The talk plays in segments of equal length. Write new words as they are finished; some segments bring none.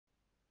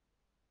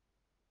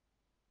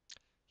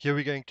Here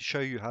we're going to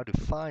show you how to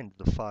find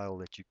the file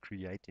that you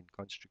create in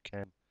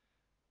Construcam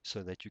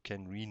so that you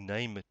can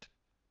rename it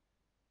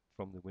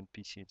from the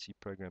WinPCNC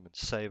program and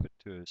save it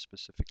to a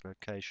specific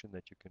location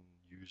that you can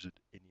use it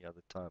any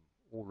other time,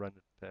 or run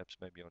it perhaps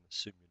maybe on a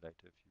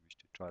simulator if you wish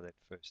to try that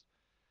first.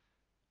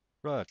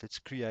 Right, let's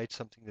create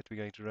something that we're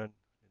going to run.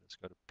 Let's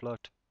go to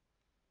plot.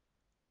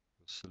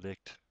 We'll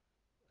select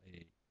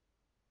a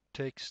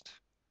text.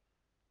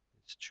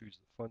 Let's choose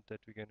the font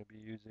that we're going to be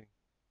using.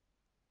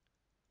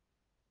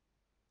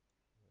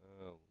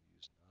 We'll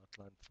use an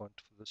outline font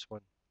for this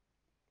one.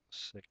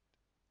 Select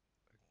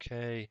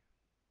OK.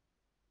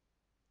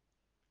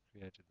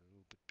 Create it a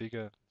little bit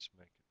bigger. Let's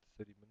make it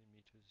 30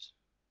 millimeters.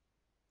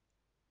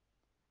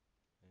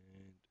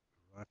 And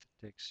write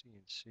the text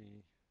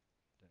CNC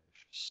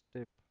dash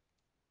step.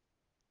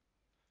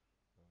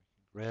 Now we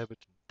can grab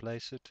it and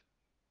place it.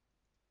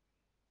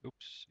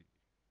 Oops,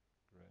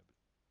 grab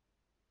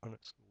it on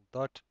its little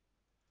dot.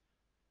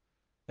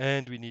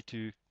 And we need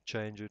to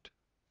change it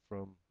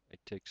from a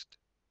text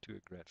to a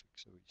graphic.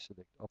 So we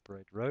select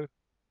operate row,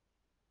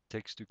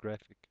 text to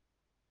graphic.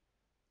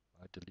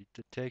 I delete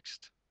the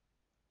text,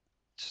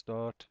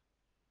 start,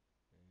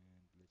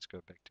 and let's go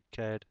back to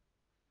CAD.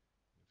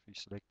 If we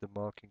select the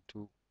marking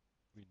tool,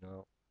 we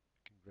now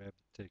can grab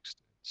the text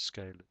and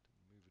scale it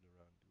and move it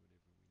around, do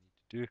whatever we need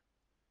to do.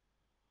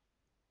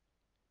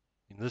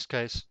 In this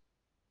case,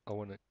 I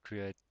want to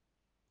create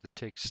the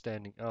text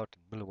standing out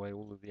and mill away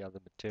all of the other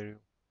material.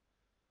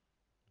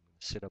 I'm going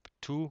to set up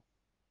a tool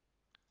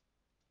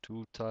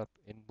type,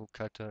 end mill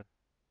cutter.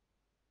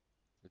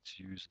 Let's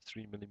use a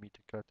 3mm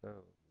cutter,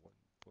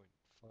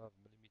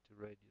 1.5mm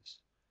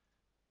radius.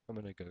 I'm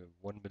going to go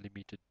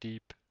 1mm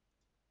deep,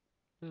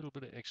 a little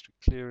bit of extra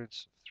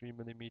clearance of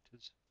 3mm, and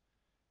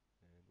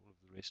all of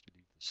the rest we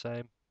leave the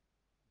same.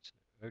 So,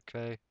 OK.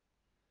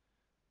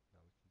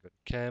 Now we can go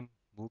to Cam,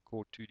 Mill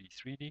Core 2D,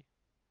 3D,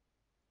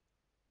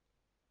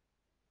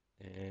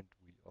 and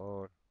we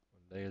are on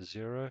layer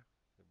 0, and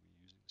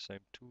we're using the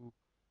same tool.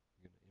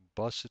 We're going to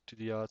emboss it to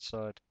the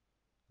outside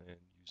and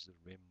use the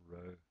rem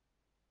row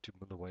to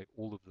mill away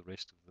all of the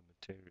rest of the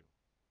material.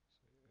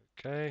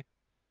 So, OK,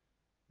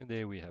 and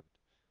there we have it.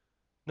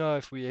 Now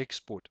if we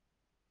export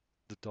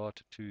the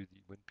data to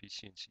the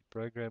WinPCNC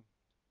program,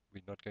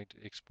 we're not going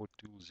to export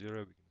tool 0,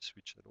 we're going to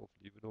switch that off,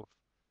 leave it off.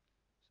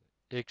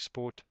 So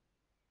export,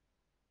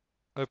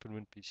 open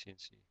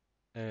WinPCNC,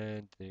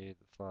 and there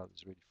the file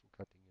is ready for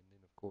cutting. And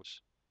then of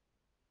course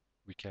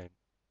we can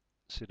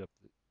set up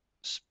the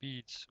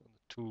speeds on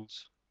the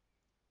tools.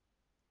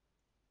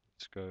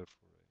 Let's go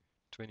for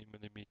a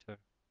 20mm per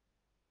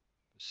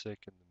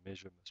second. The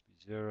measure must be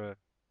 0,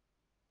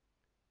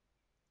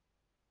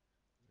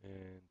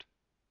 and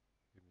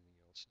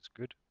everything else is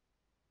good.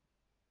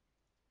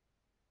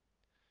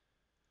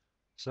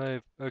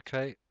 Save.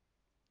 OK.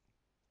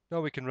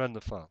 Now we can run the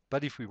file.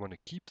 But if we want to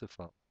keep the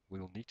file,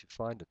 we'll need to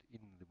find it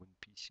in the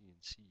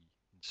WinPCNC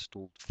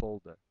installed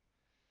folder.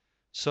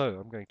 So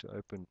I'm going to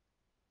open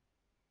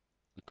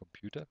the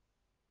computer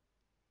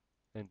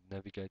and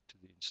navigate to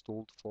the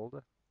installed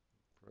folder.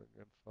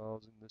 Program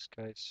files in this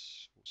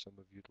case. For some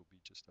of you it'll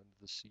be just under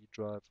the C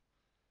drive,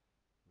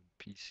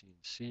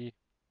 WinPCNC.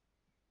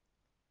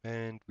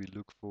 And we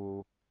look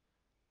for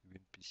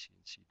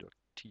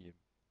WinPCNC.tmp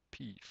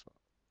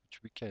file,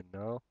 which we can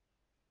now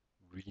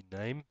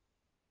rename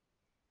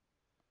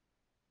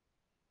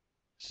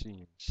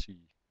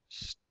CNC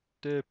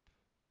step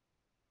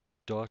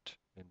dot,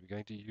 and we're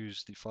going to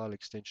use the file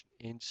extension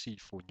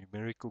NC for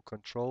numerical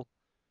control.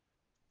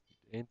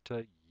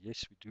 Enter.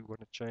 Yes, we do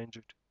want to change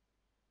it.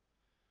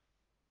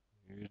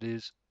 Here it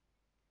is.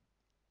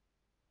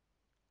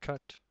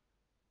 Cut.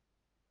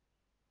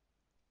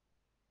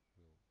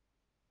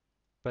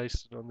 We'll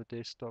paste it on the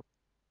desktop.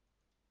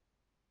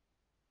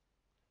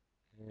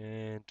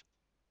 And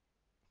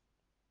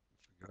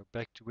if we go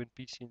back to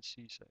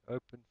WinPCNC, say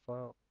open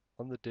file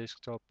on the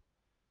desktop,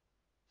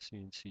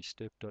 CNC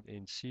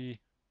step.nc,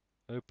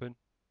 open.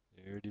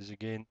 There it is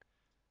again.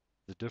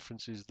 The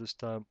difference is this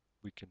time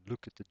we can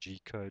look at the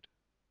G code,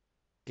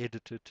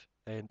 edit it,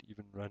 and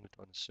even run it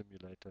on a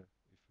simulator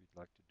if we'd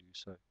like to do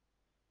so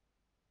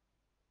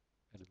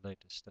at a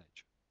later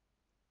stage.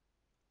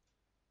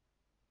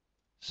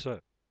 So,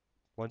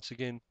 once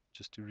again,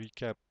 just to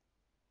recap,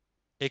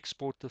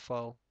 export the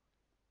file,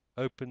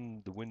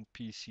 open the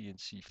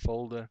WinPCNC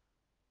folder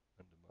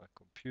under my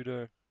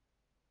computer,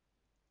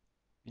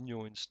 in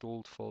your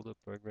installed folder,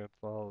 program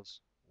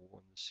files, or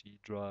on the C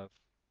drive,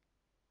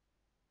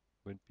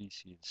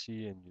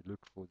 WinPCNC, and you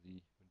look for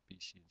the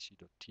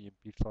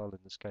WinPCNC.tmp file. In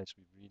this case,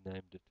 we've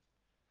renamed it,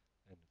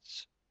 and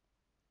it's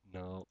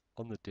now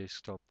on the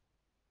desktop,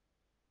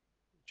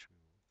 which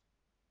we'll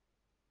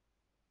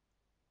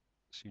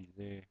see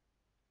there.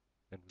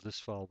 And with this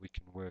file, we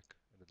can work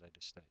at a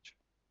later stage.